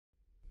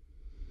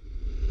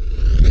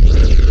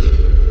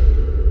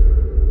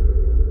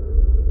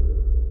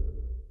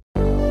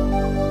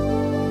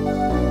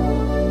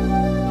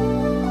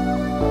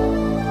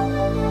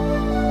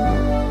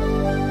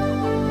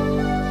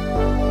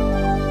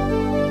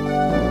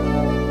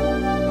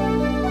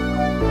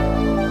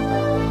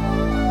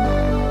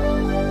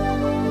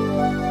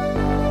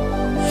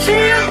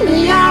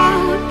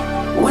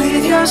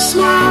a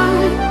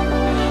smile.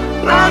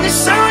 Now the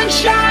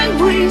sunshine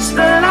brings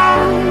the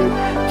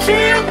light.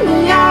 Fill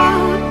me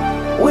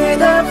out with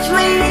a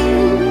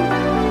flame.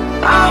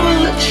 I will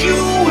let you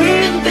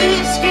in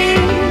this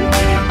game.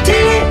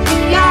 Take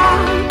me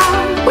out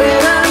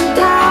when I'm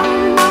down.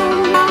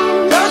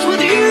 'Cause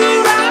with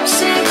you I'm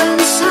safe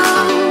and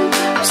sound.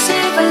 I'm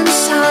safe and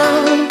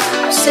sound.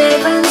 I'm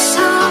safe and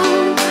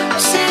sound.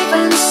 I'm safe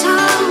and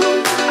sound.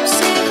 I'm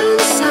safe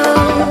and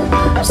sound.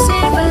 I'm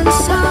safe and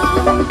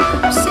sound.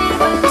 I'm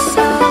safe and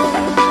sound.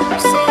 I'm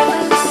safe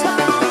and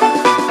sound.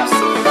 I'm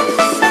safe and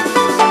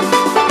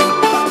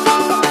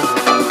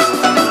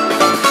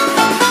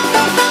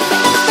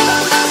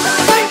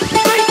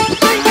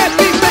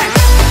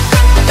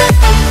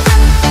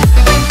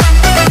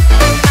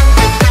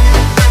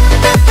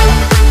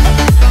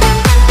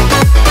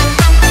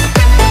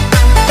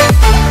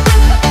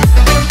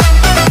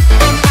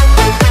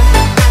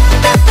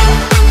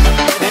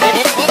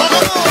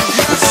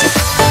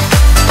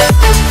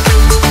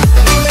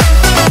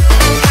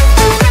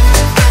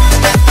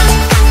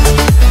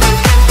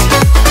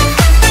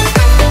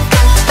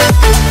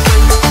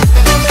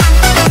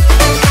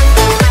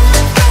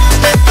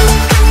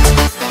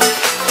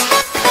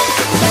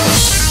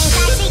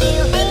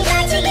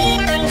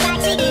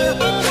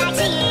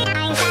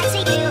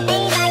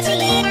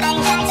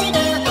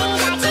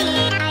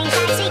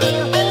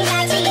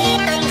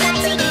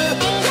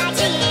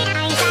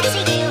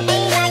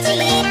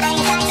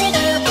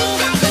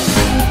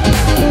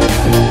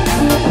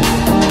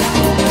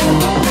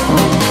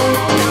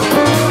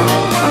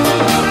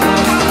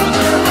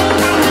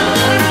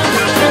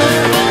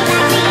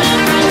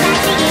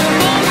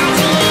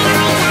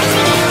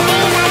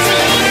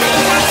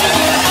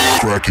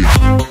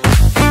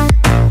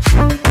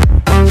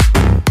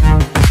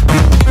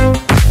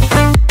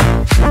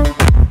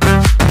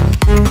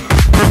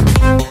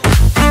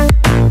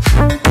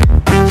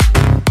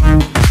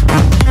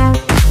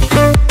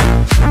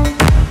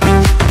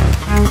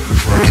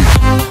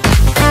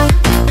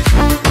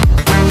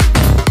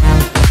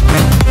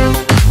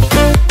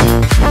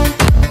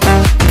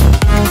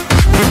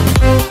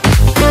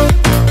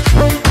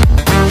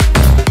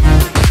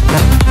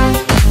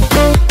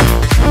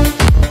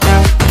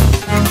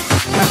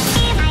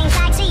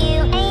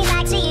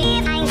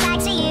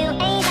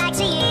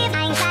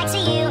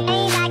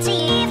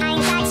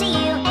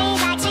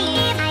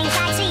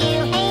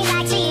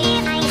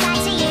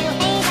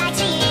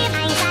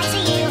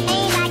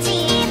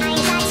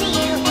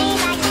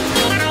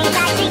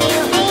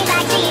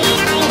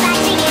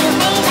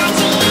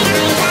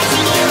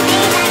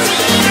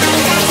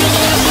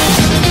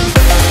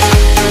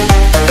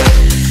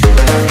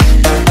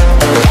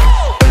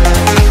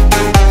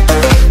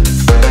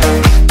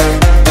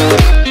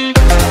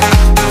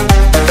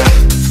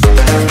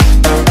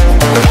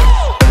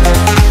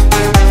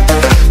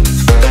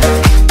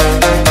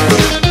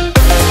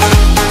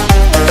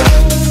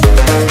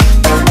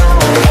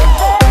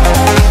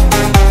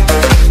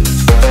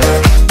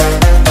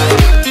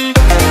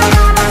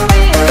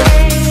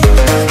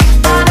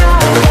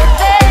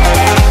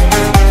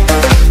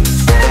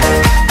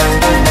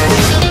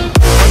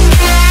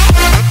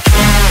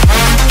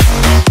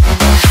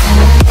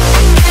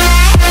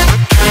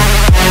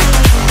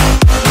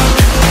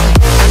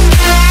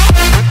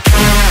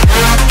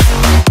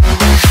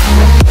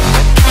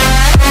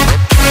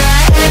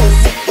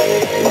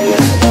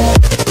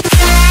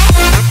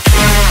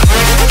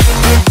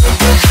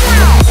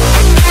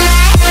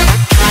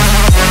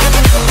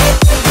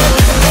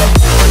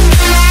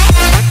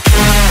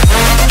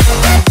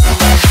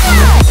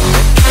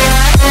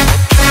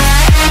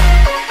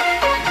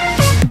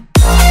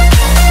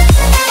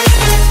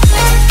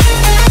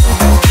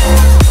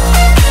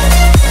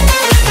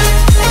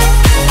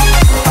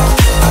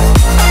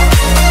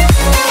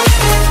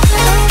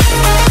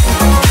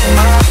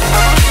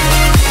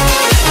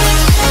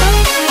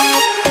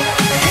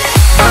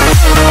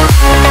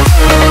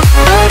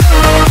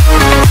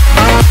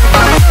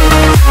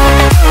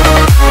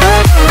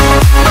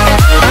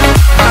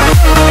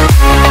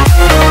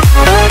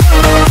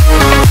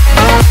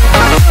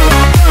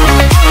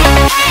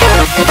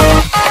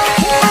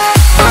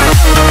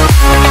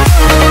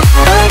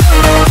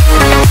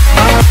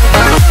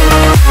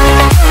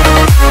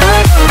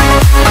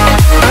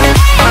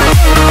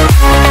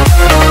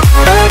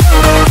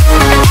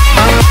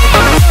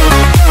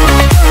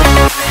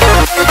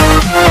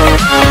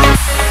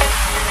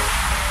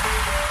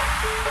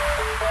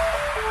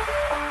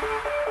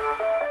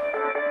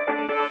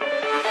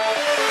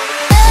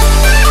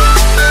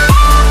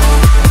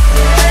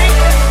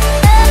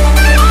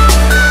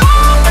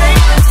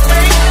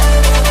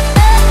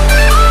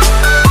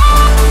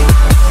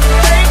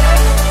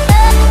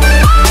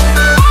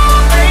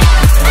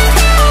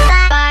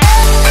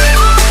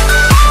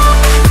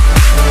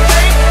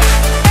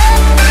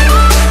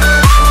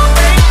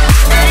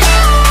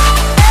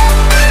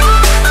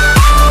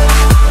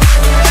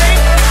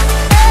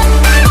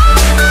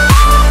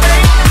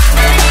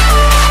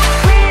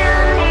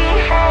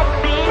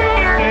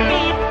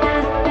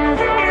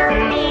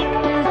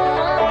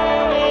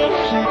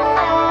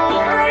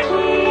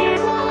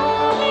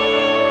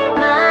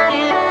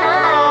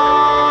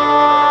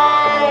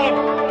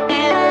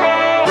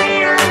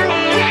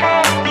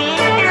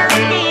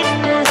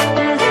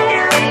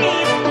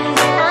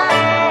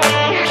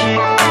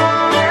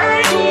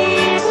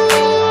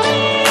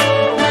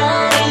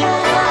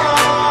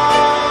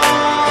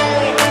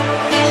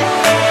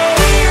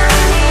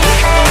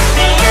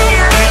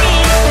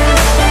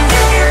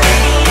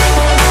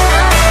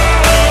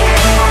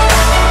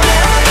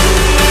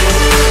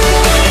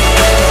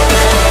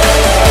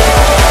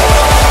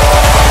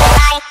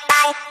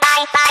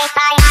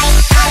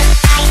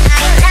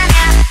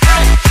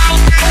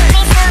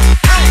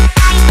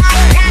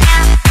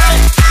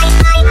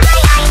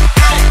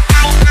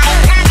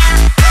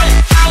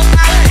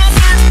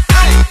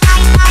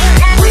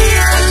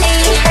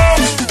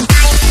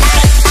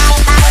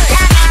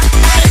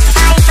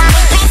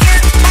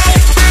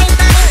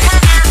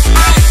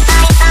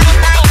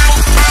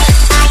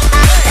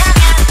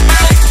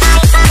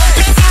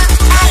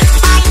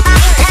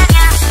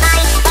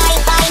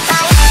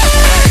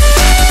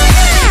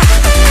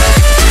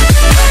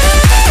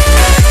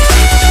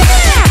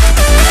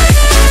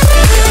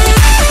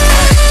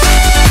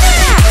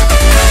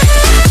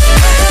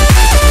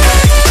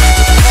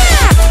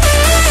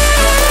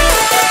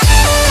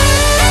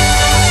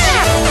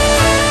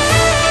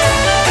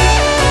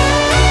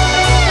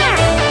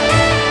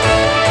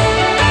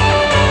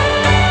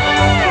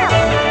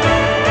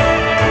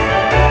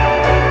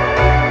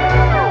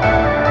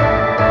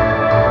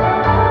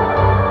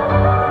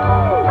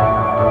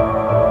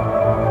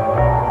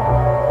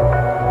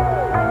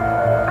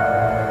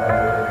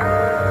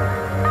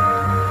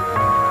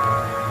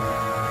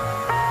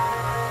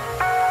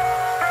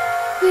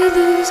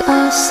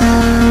our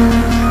sound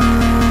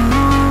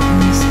in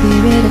the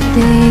spirit of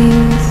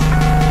things.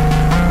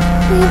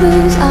 We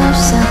lose our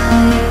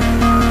sight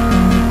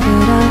when we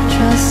put our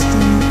trust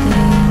in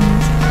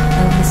things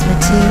of this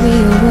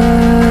material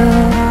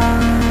world,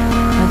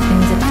 of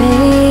things that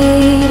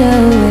fade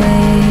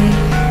away.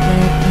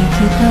 Let me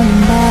keep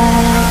coming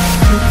back,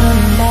 keep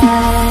coming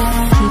back,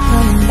 keep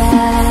coming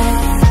back,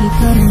 keep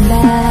coming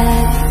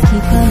back,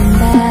 keep coming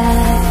back,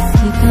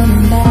 keep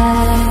coming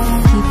back,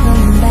 keep coming back, keep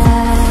coming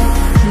back,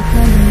 keep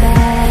coming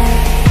back,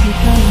 keep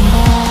coming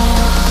back,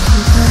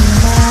 keep coming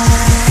back.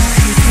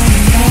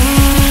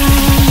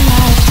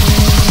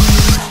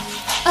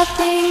 Of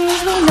things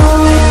we know.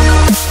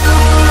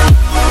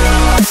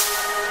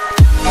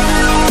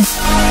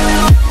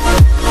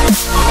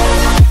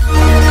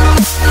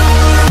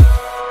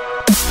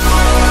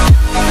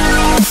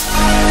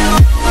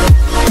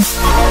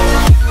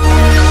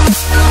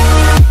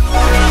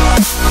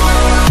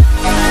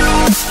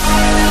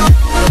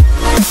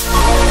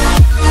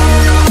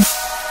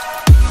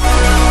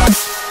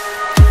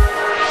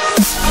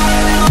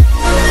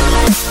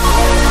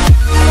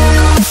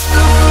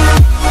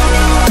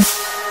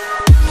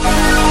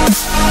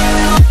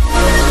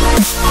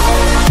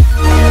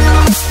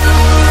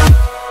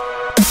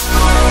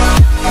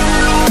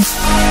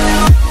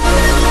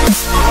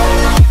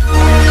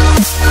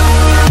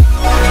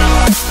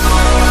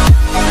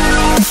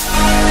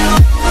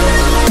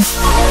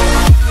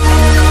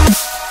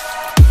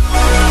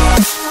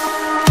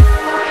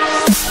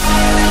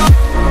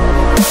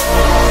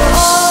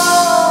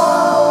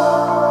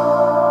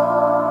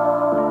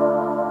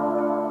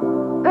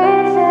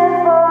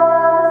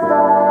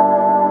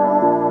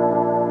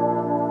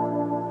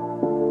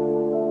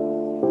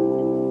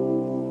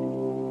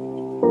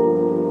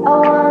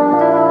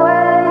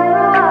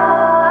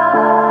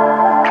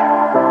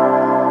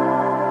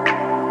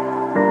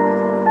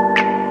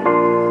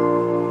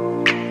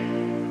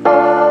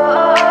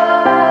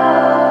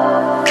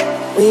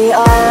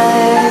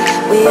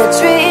 We are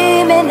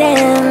dreaming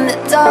in the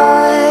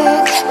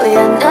dark. We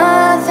are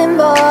nothing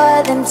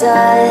more than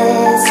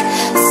dust.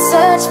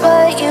 Search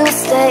but you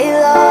stay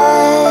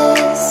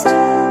lost.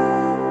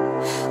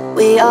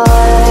 We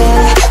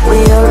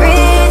are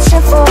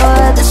reaching for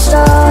the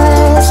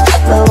stars,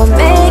 but we're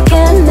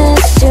making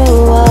this too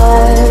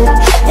hard.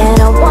 And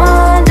I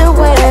wonder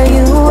where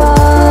you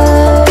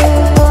are.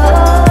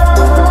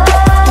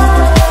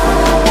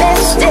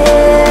 Mysterious,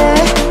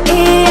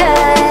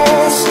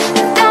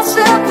 that's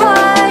the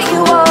part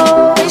you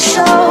always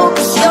show.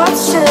 'Cause you're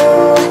too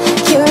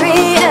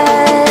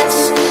curious.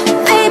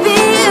 Maybe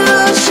you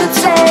should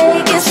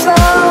take it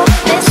slow.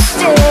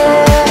 Mysterious,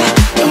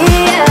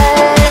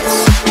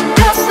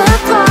 that's the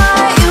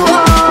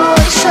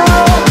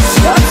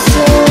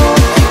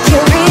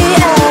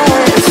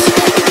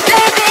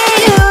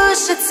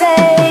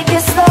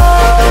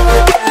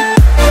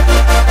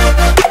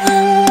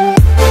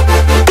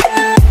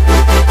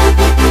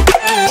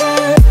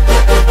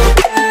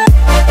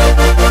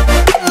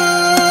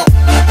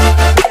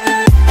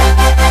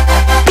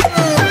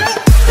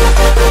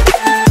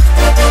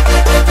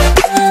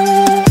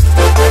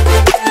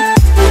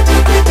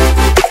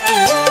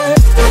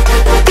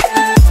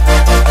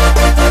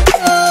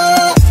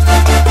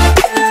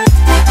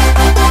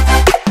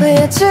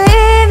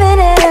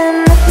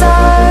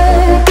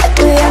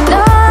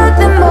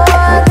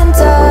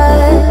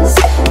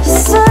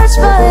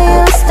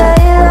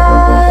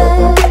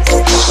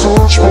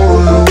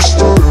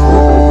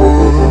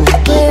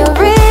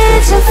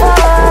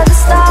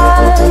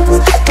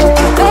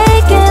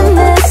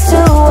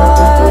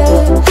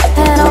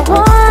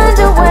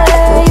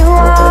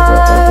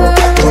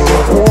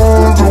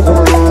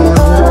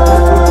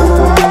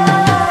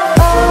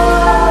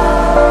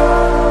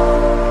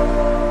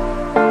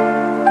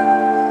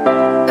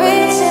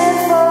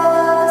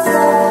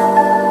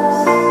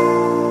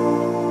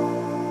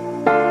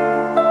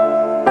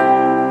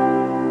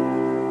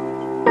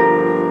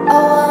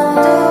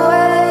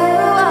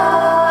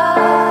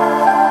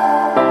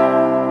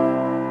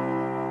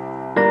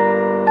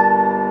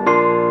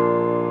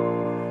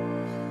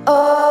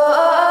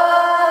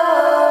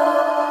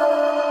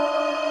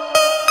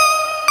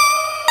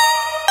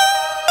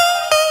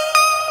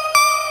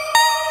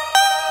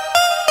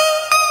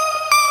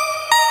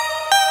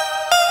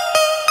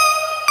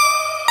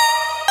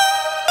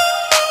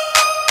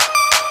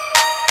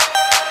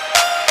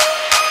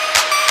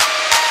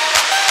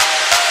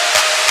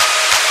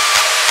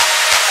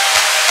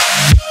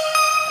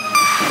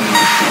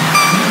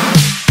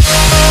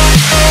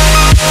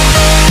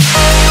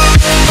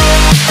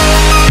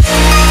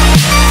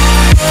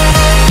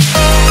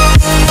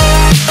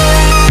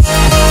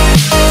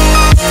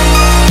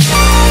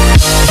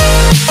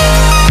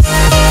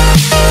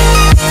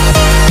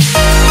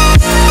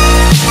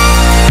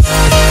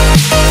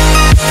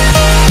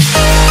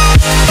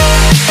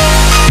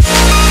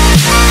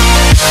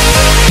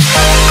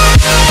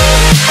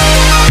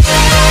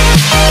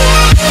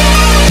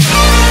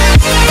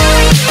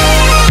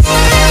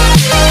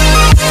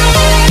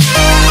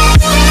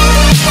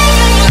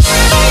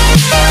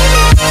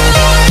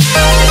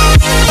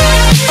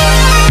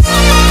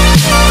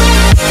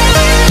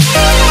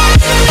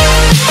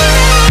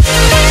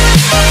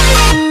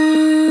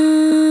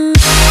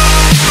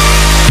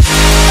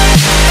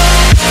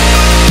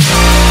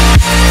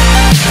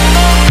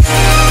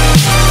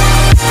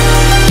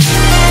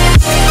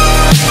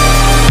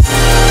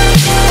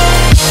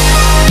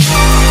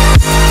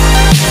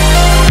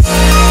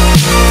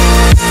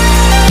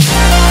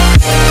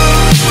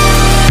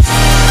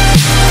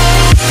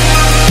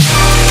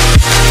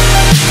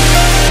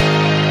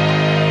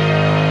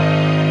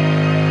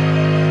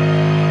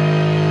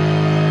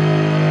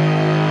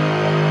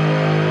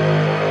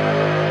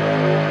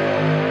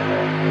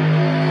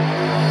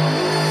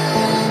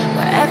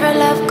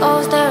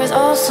flows, there is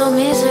also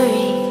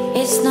misery.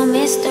 It's no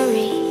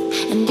mystery.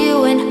 And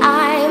you and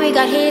I, we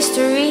got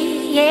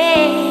history,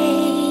 yeah.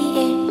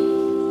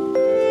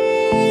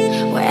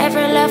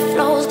 Wherever love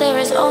flows, there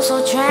is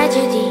also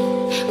tragedy.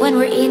 When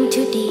we're in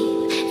too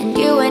deep. And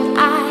you and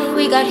I,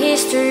 we got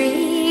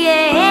history,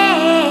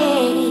 yeah.